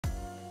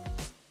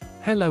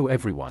Hello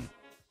everyone.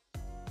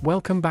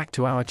 Welcome back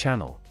to our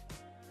channel.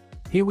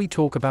 Here we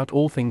talk about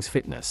all things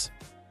fitness.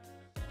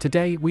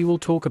 Today we will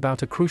talk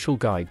about a crucial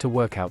guide to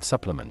workout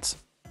supplements.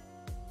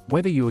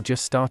 Whether you're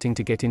just starting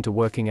to get into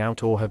working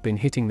out or have been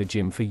hitting the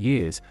gym for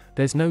years,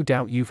 there's no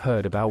doubt you've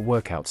heard about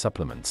workout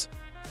supplements.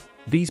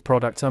 These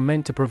products are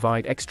meant to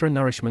provide extra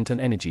nourishment and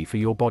energy for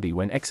your body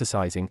when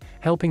exercising,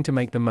 helping to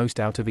make the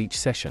most out of each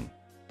session.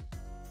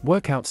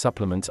 Workout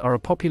supplements are a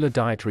popular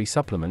dietary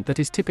supplement that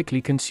is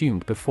typically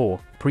consumed before,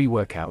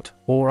 pre-workout,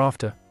 or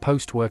after,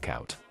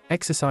 post-workout,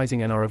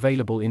 exercising and are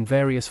available in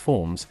various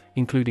forms,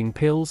 including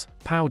pills,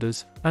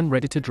 powders, and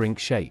ready-to-drink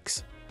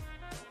shakes.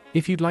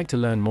 If you'd like to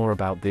learn more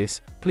about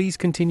this, please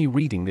continue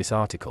reading this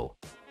article.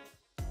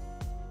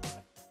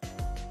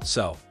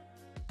 So,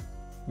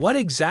 what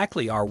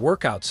exactly are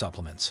workout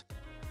supplements?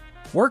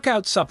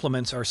 Workout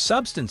supplements are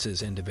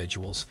substances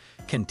individuals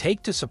can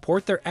take to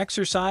support their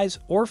exercise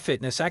or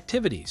fitness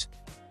activities.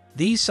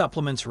 These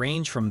supplements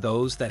range from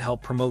those that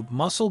help promote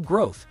muscle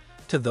growth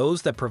to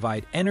those that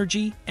provide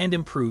energy and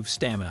improve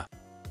stamina.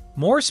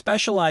 More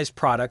specialized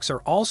products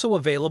are also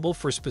available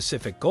for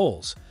specific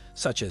goals,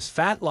 such as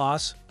fat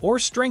loss or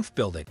strength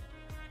building.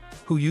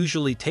 Who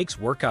usually takes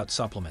workout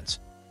supplements?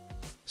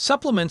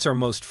 Supplements are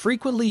most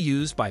frequently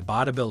used by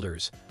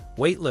bodybuilders,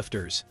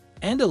 weightlifters,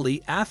 and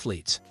elite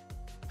athletes.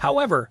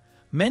 However,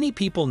 many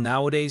people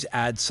nowadays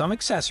add some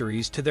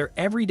accessories to their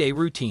everyday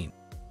routine.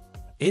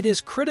 It is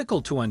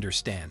critical to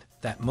understand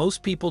that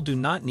most people do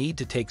not need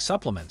to take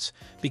supplements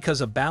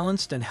because a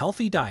balanced and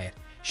healthy diet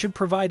should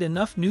provide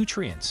enough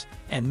nutrients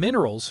and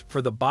minerals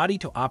for the body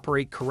to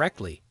operate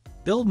correctly,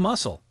 build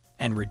muscle,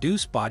 and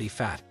reduce body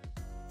fat.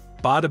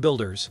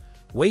 Bodybuilders,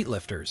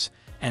 weightlifters,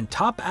 and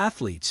top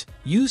athletes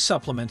use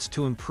supplements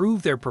to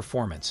improve their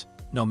performance,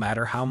 no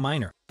matter how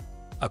minor.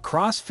 A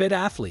CrossFit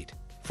athlete,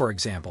 for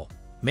example,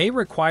 may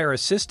require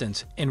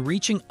assistance in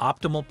reaching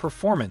optimal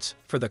performance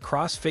for the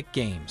CrossFit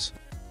Games.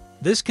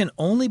 This can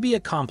only be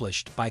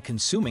accomplished by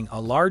consuming a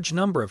large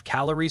number of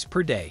calories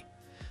per day,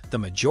 the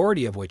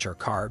majority of which are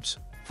carbs,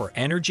 for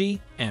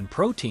energy, and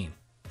protein,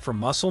 for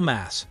muscle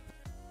mass.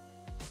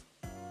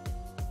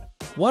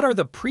 What are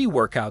the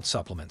pre-workout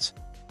supplements?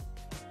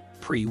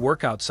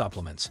 Pre-workout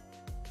supplements.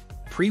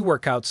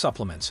 Pre-workout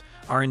supplements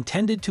are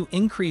intended to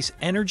increase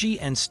energy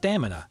and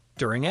stamina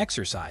during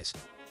exercise.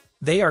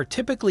 They are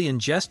typically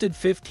ingested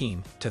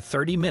 15 to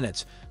 30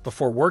 minutes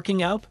before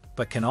working out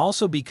but can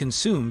also be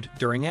consumed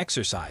during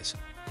exercise.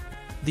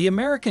 The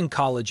American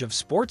College of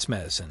Sports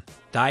Medicine,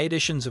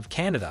 Dietitians of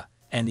Canada,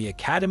 and the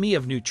Academy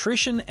of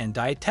Nutrition and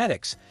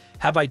Dietetics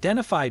have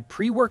identified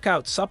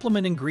pre-workout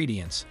supplement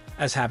ingredients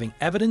as having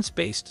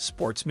evidence-based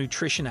sports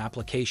nutrition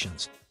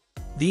applications.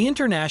 The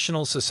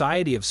International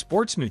Society of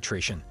Sports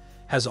Nutrition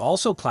has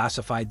also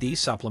classified these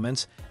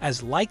supplements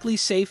as likely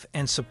safe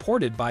and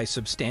supported by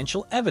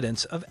substantial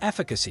evidence of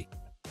efficacy.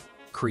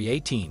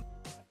 Creatine.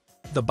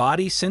 The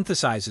body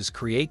synthesizes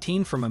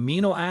creatine from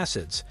amino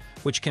acids,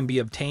 which can be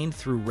obtained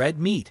through red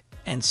meat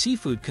and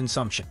seafood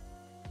consumption.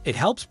 It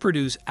helps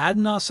produce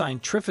adenosine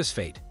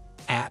triphosphate,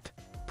 AP,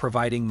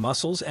 providing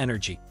muscles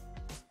energy.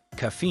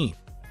 Caffeine.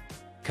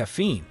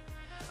 Caffeine,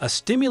 a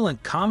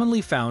stimulant commonly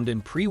found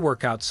in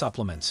pre-workout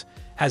supplements,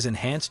 has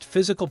enhanced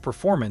physical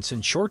performance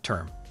in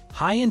short-term,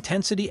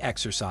 high-intensity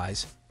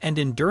exercise, and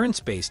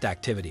endurance-based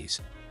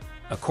activities.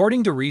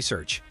 According to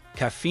research,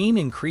 caffeine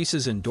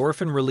increases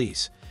endorphin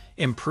release,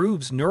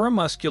 improves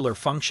neuromuscular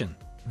function,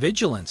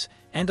 vigilance,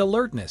 and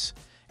alertness,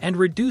 and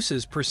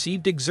reduces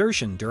perceived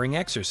exertion during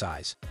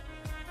exercise.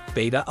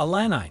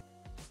 Beta-alanine.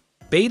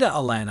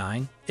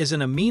 Beta-alanine is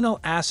an amino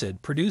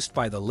acid produced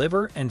by the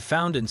liver and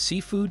found in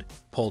seafood,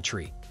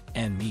 poultry,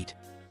 and meat.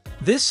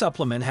 This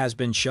supplement has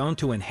been shown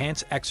to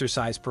enhance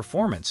exercise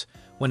performance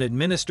when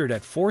administered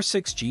at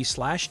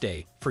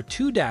 4-6g/day for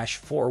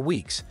 2-4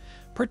 weeks,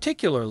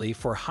 particularly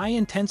for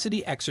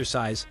high-intensity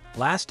exercise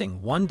lasting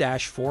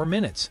 1-4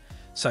 minutes,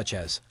 such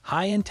as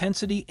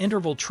high-intensity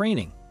interval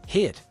training,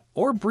 HIIT,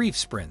 or brief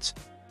sprints.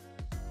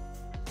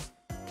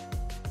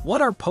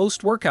 What are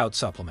post-workout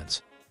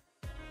supplements?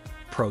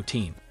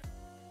 Protein.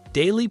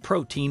 Daily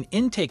protein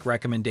intake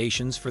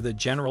recommendations for the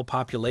general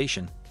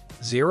population: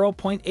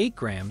 0.8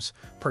 grams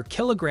per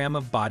kilogram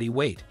of body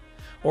weight,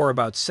 or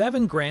about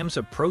 7 grams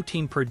of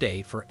protein per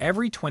day for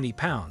every 20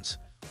 pounds,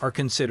 are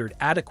considered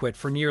adequate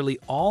for nearly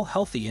all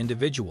healthy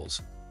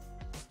individuals.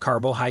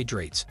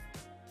 Carbohydrates.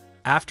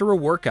 After a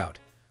workout,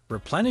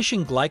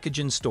 replenishing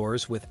glycogen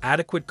stores with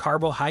adequate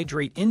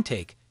carbohydrate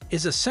intake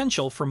is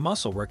essential for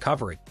muscle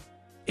recovery.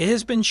 It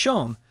has been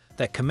shown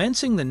that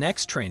commencing the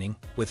next training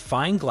with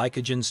fine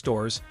glycogen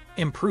stores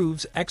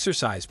improves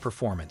exercise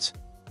performance.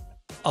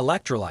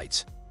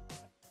 Electrolytes.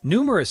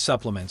 Numerous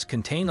supplements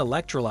contain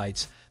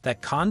electrolytes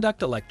that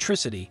conduct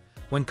electricity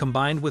when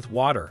combined with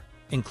water,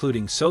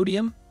 including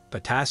sodium,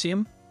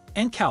 potassium,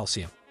 and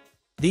calcium.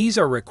 These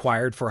are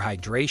required for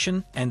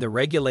hydration and the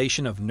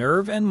regulation of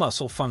nerve and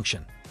muscle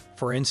function.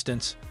 For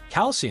instance,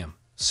 calcium,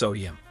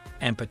 sodium,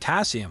 and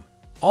potassium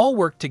all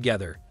work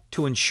together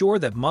to ensure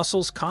that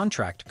muscles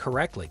contract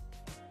correctly.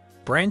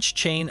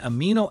 Branched-chain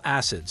amino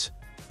acids,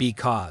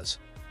 because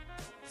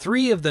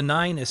 3 of the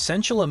 9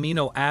 essential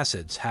amino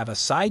acids have a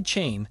side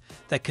chain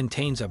that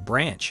contains a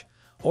branch,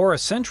 or a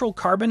central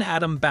carbon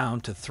atom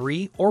bound to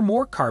 3 or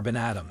more carbon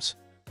atoms.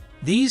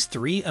 These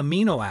 3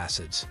 amino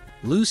acids,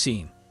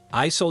 leucine,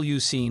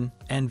 isoleucine,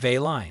 and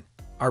valine,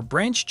 are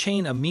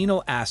branch-chain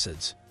amino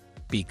acids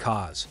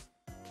because.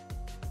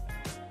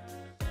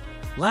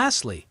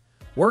 Lastly,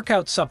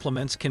 workout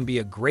supplements can be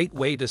a great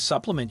way to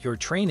supplement your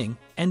training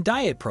and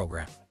diet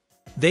program.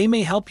 They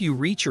may help you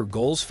reach your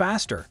goals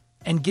faster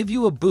and give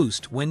you a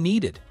boost when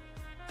needed.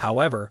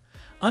 However,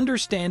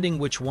 understanding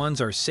which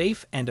ones are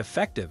safe and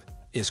effective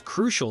is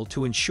crucial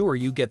to ensure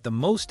you get the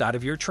most out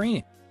of your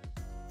training.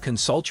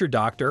 Consult your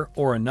doctor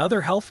or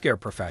another healthcare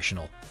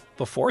professional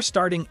before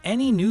starting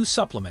any new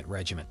supplement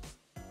regimen.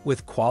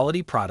 With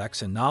quality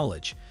products and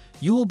knowledge,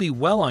 you will be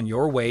well on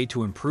your way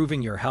to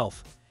improving your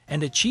health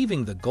and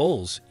achieving the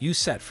goals you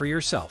set for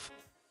yourself.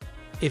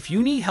 If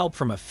you need help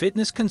from a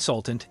fitness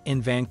consultant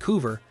in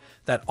Vancouver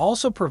that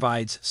also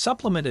provides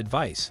supplement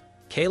advice,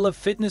 Caleb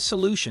Fitness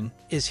Solution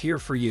is here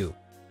for you.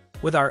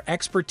 With our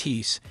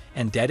expertise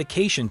and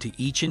dedication to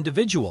each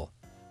individual,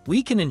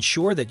 we can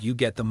ensure that you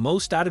get the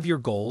most out of your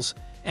goals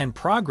and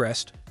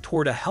progress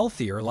toward a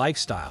healthier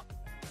lifestyle.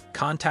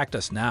 Contact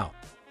us now